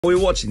We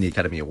were watching the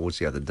Academy Awards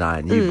the other day,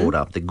 and you brought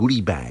up the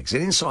goodie bags.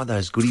 And inside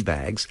those goodie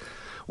bags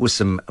were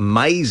some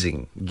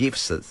amazing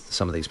gifts that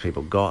some of these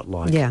people got,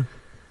 like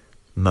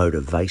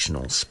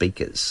motivational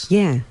speakers.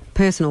 Yeah,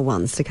 personal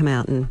ones to come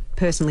out and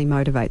personally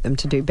motivate them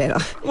to do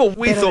better. Well,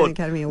 we thought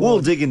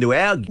we'll dig into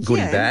our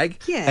goodie bag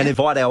and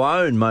invite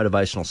our own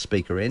motivational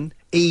speaker in,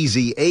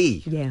 Easy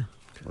E. Yeah.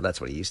 Well,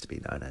 that's what he used to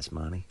be known as,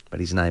 Marnie. But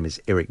his name is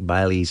Eric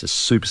Bailey. He's a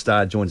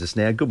superstar. Joins us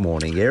now. Good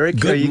morning, Eric.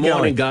 Good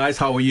morning, guys.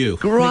 How are you?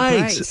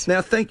 Great.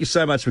 Now, thank you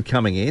so much for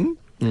coming in.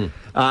 In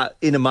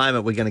a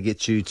moment, we're going to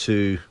get you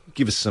to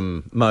give us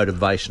some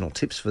motivational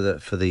tips for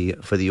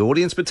the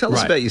audience. But tell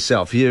us about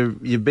yourself.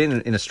 You've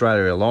been in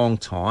Australia a long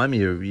time.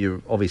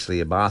 You're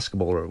obviously a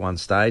basketballer at one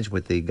stage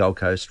with the Gold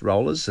Coast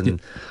Rollers, and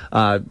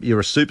you're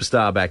a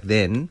superstar back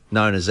then,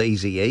 known as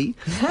Easy E.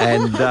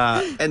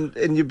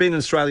 And you've been in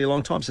Australia a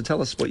long time. So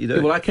tell us what you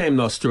do. Well, I came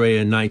to Australia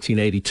in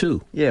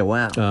 1982. Yeah,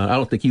 wow. I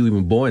don't think you were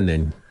even born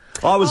then.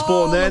 I was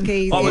born then.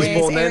 I was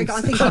born then. Eric,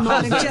 I think he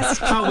might have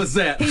just... How was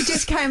that? He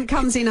just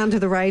comes in under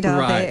the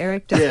radar there,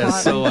 Eric.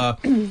 So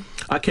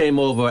I came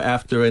over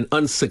after an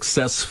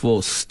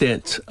unsuccessful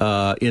stint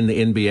in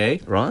the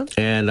NBA. Right.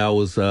 And I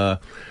was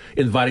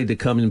invited to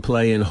come and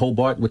play in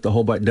Hobart with the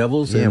Hobart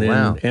Devils. Yeah, and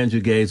then Andrew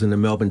Gaze and the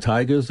Melbourne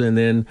Tigers. And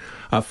then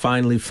I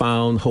finally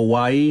found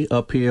Hawaii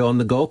up here on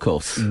the Gold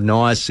Coast.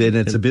 Nice, and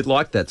it's a bit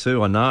like that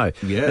too, I know.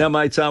 Yeah. Now,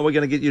 mate, we're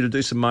going to get you to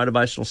do some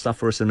motivational stuff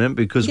for us in a minute,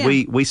 because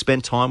we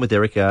spent time with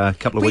Eric a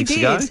couple of weeks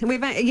ago.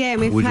 We've had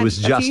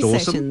a few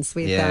sessions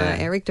with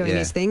Eric doing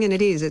his thing, and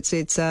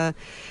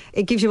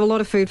it gives you a lot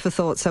of food for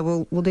thought,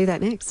 so we'll do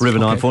that next. River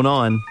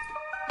 949.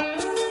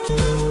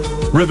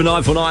 River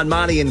 949,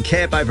 Marnie and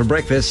Campo for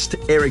breakfast.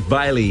 Eric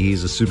Bailey,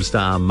 he's a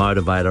superstar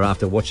motivator.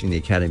 After watching the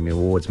Academy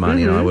Awards,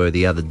 Marnie and I were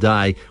the other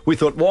day, we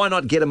thought, why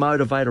not get a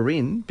motivator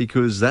in?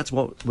 Because that's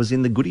what was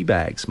in the goodie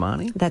bags,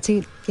 Marnie. That's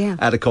it, yeah.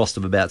 At a cost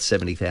of about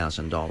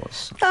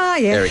 $70,000. Oh,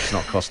 yeah. Eric's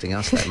not costing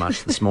us that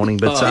much this morning,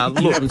 but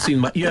look. You haven't seen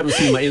my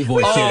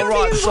invoice yet. Oh,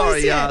 right,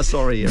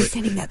 sorry, Eric. We're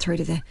sending that through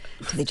to the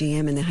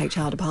GM and the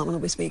HR department. Will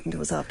be speaking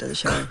to us after the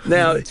show.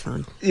 Now, it's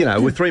fine.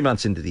 We're 3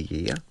 months into the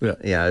year.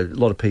 A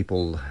lot of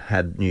people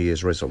had New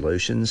Year's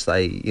resolutions.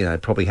 They,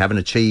 probably haven't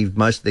achieved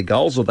most of their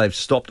goals, or they've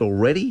stopped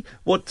already.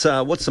 What's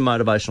some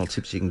motivational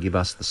tips you can give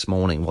us this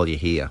morning while you're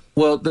here?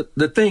 Well,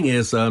 the thing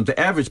is, the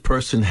average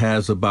person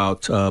has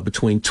about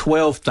between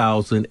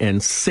 12,000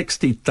 and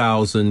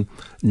 60,000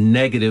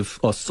 negative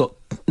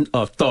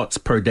thoughts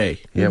per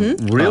day. Yeah,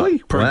 really?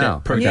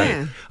 Per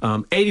day.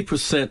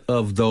 80%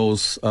 of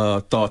those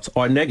thoughts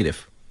are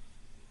negative.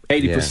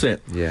 80%.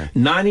 Yeah.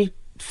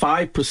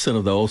 95%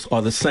 of those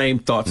are the same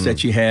thoughts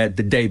that you had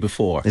the day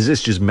before. Is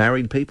this just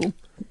married people?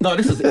 No,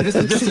 this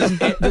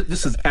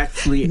is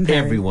actually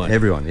everyone.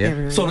 Everyone, yeah.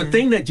 Everyone, so the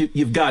thing that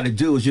you've got to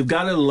do is you've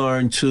got to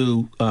learn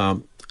to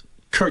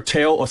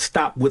curtail or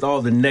stop with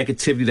all the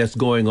negativity that's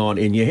going on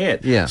in your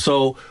head. Yeah.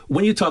 So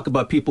when you talk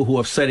about people who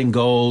are setting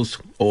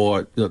goals,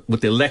 or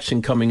with the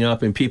election coming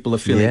up and people are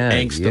feeling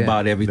angst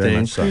about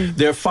everything,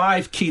 there are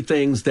 5 key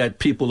things that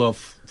people are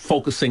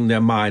focusing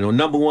their mind on.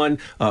 Number 1,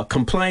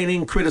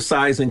 complaining,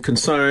 criticizing,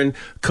 concern,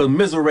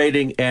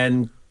 commiserating,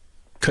 and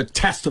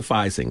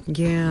catastrophizing.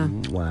 Yeah.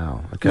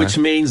 Wow. Okay. Which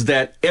means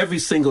that every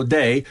single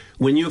day,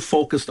 when you're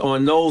focused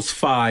on those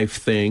 5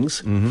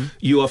 things,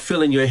 you are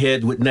filling your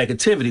head with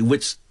negativity,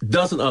 which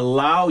doesn't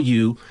allow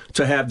you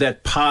to have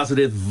that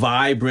positive,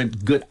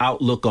 vibrant, good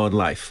outlook on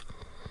life.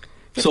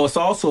 So it's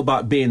also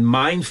about being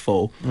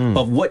mindful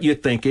of what you're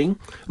thinking,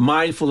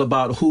 mindful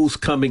about who's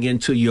coming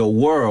into your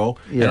world,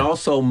 and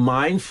also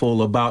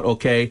mindful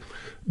about,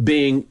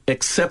 being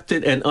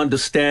accepted and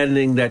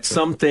understanding that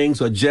some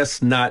things are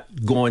just not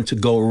going to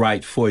go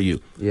right for you.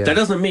 Yeah. That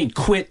doesn't mean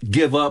quit,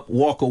 give up,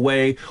 walk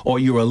away, or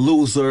you're a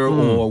loser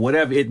or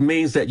whatever. It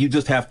means that you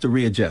just have to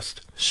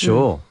readjust.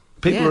 Sure.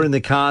 People are in their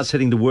cars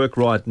heading to work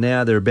right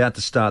now. They're about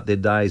to start their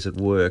days at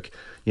work.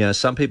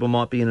 Some people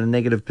might be in a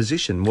negative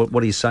position. What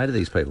do you say to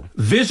these people?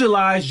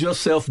 Visualize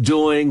yourself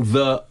doing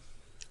the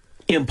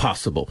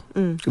impossible.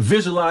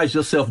 Visualize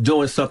yourself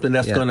doing something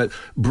that's going to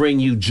bring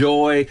you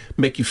joy,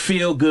 make you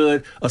feel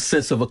good, a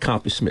sense of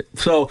accomplishment.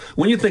 So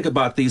when you think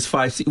about these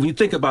 5, when you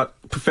think about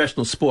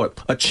professional sport,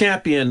 a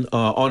champion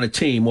on a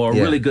team or a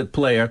really good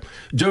player,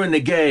 during the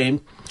game,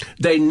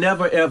 they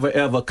never, ever,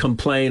 ever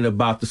complain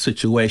about the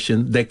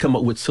situation. They come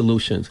up with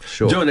solutions.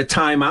 Sure. During the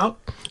timeout,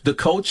 the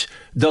coach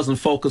doesn't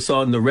focus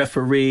on the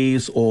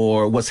referees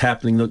or what's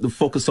happening, the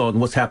focus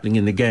on what's happening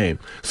in the game.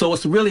 So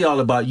it's really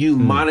all about you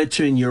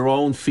monitoring your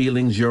own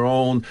feelings, your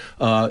own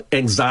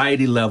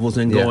anxiety levels,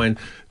 and going,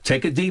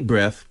 take a deep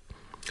breath,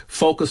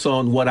 focus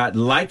on what I'd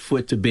like for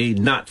it to be,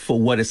 not for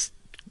what it's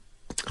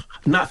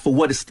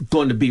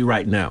going to be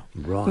right now.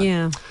 Right.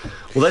 Yeah.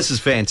 Well, this is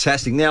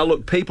fantastic. Now,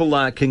 look, people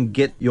can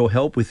get your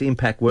help with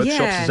impact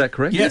workshops. Is that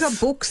correct? You've got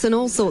books and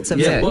all sorts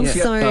of things.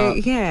 Yeah.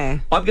 So,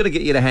 I've got to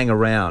get you to hang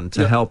around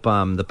to help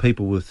the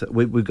people with...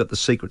 We've got the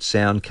secret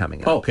sound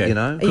coming up. Okay. You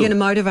know? Are you going to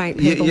motivate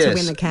people to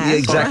win the cash? Yeah,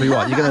 exactly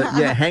right. You're going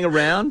to hang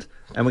around,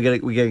 and we're going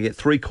to get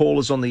 3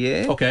 callers on the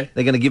air. Okay.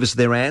 They're going to give us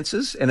their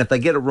answers, and if they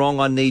get it wrong,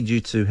 I need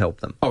you to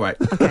help them. All right.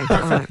 Okay, all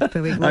right.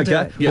 We'll do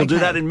it. We'll do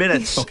that in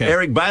minutes. Okay.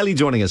 Eric Bailey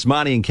joining us.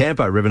 Marnie and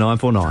Campo, River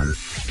 949.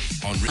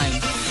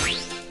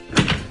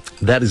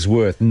 That is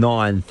worth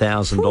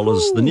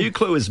 $9,000. The new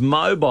clue is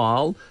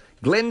mobile.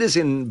 Glenda's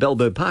in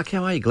Bellbird Park.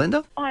 How are you,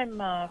 Glenda? I'm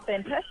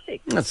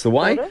fantastic. That's the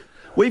way. Order.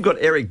 We've got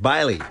Eric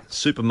Bailey,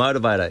 super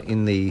motivator,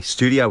 in the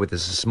studio with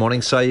us this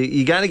morning. So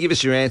you're going to give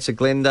us your answer,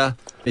 Glenda.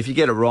 If you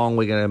get it wrong,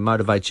 we're going to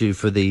motivate you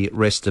for the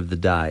rest of the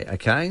day,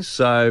 okay?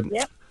 So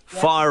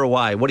fire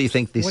away. What do you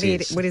think this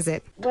is? What is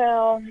it?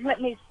 Well, let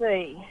me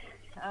see.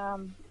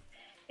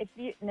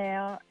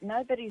 Now,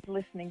 nobody's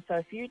listening, so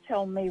if you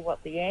tell me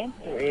what the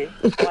answer is,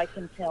 I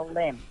can tell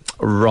them.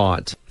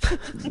 Right.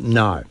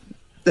 No.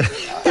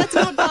 That's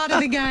not part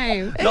of the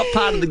game. Not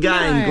part of the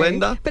game,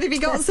 Glenda. But have you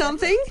got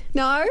something?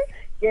 No?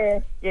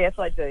 Yes,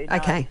 I do. No.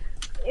 Okay.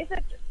 Is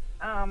it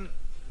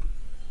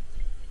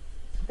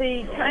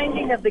the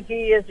changing of the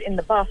gears in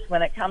the bus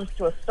when it comes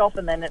to a stop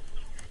and then it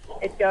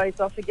goes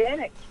off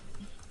again?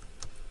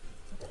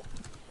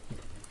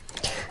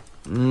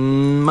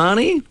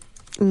 Money?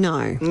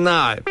 No.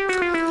 No.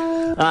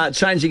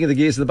 Changing of the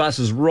gears of the bus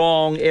is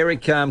wrong.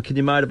 Eric, can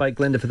you motivate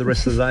Glenda for the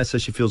rest of the day so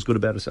she feels good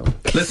about herself?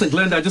 Listen,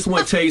 Glenda, I just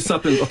want to tell you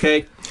something,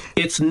 okay?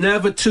 It's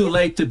never too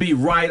late to be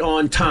right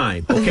on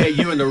time, okay?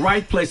 You're in the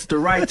right place at the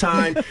right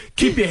time.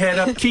 Keep your head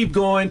up. Keep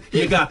going.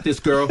 You got this,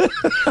 girl.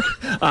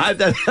 I hope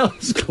that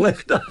helps,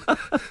 Glenda.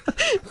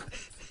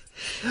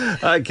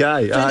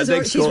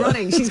 Okay. She's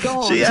running. She's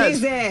gone.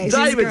 She's there.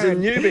 David's in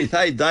Newby.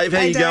 Hey, Dave,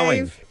 how you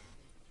going?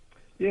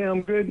 Yeah,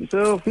 I'm good.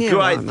 Yourself? Yeah, Great,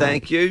 right,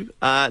 thank you.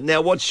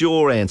 Now, what's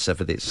your answer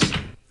for this?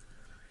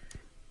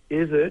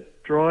 Is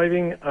it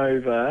driving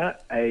over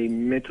a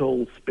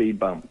metal speed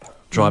bump?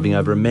 Driving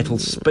over a metal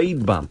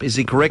speed bump. Is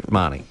he correct,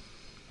 Marnie?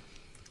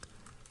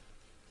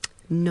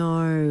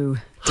 No.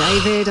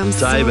 David, I'm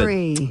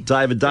sorry.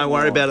 David, don't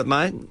worry about it,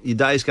 mate. Your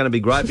day's going to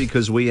be great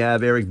because we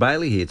have Eric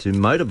Bailey here to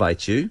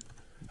motivate you.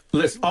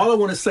 Listen, all I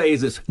want to say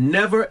is this.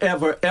 Never,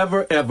 ever,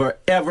 ever, ever,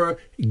 ever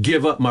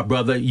give up, my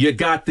brother. You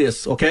got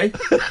this, okay?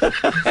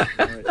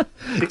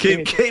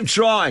 Keep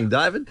trying,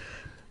 David.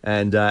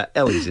 And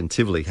Ellie's in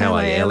Tivoli. How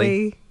are you,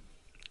 Ellie?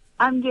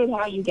 I'm good. How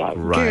are you guys?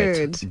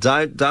 Right. Good.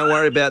 Don't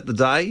worry about the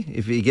day.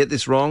 If you get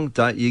this wrong,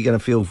 you're going to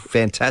feel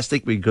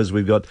fantastic because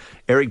we've got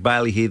Eric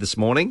Bailey here this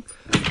morning.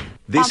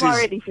 I'm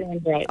already feeling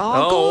great.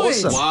 Oh, good.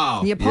 Awesome.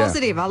 Wow. You're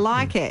positive. I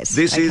like it.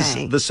 This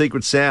is the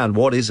secret sound.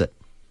 What is it?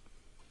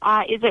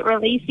 Is it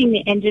releasing the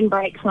engine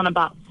brakes on a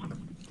bus?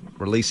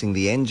 Releasing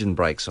the engine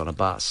brakes on a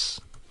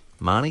bus.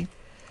 Marnie?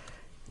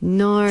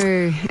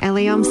 No.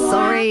 Ellie, I'm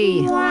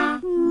sorry.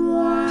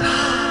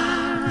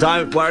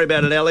 Don't worry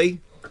about it,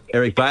 Ellie.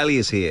 Eric Bailey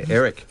is here.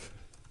 Eric.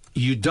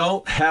 You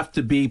don't have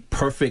to be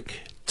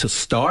perfect to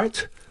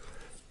start.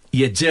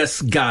 You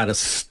just got to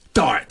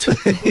start.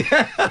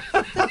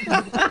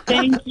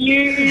 Thank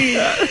you.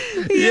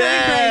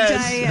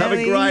 Yes. Have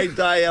a great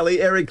day, Ellie.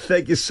 Eric,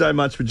 thank you so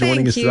much for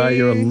joining us today.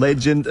 You're a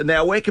legend.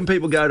 Now, where can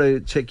people go to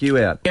check you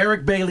out?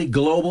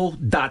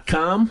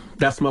 EricBaileyGlobal.com.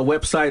 That's my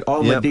website.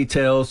 All my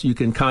details. You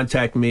can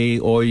contact me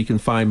or you can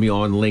find me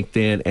on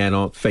LinkedIn and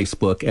on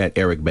Facebook at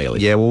Eric Bailey.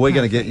 Yeah, well, we're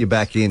going to get you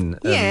back in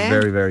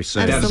very, very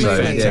soon.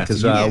 Absolutely.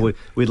 Because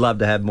we'd love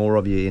to have more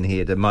of you in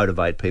here to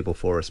motivate people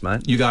for us,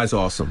 mate. You guys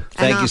are awesome.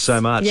 Thank you so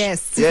much.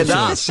 Yes. Yeah,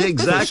 us.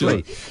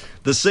 Exactly.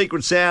 The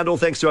secret sound, all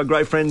thanks to our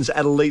great friends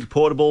at Elite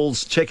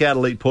Portables. Check out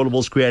Elite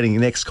Portables, creating the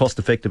next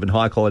cost-effective and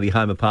high-quality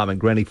home apartment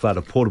granny flat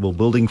of portable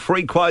building.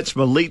 Free quotes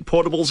from Elite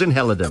Portables in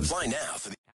Helidon. Apply now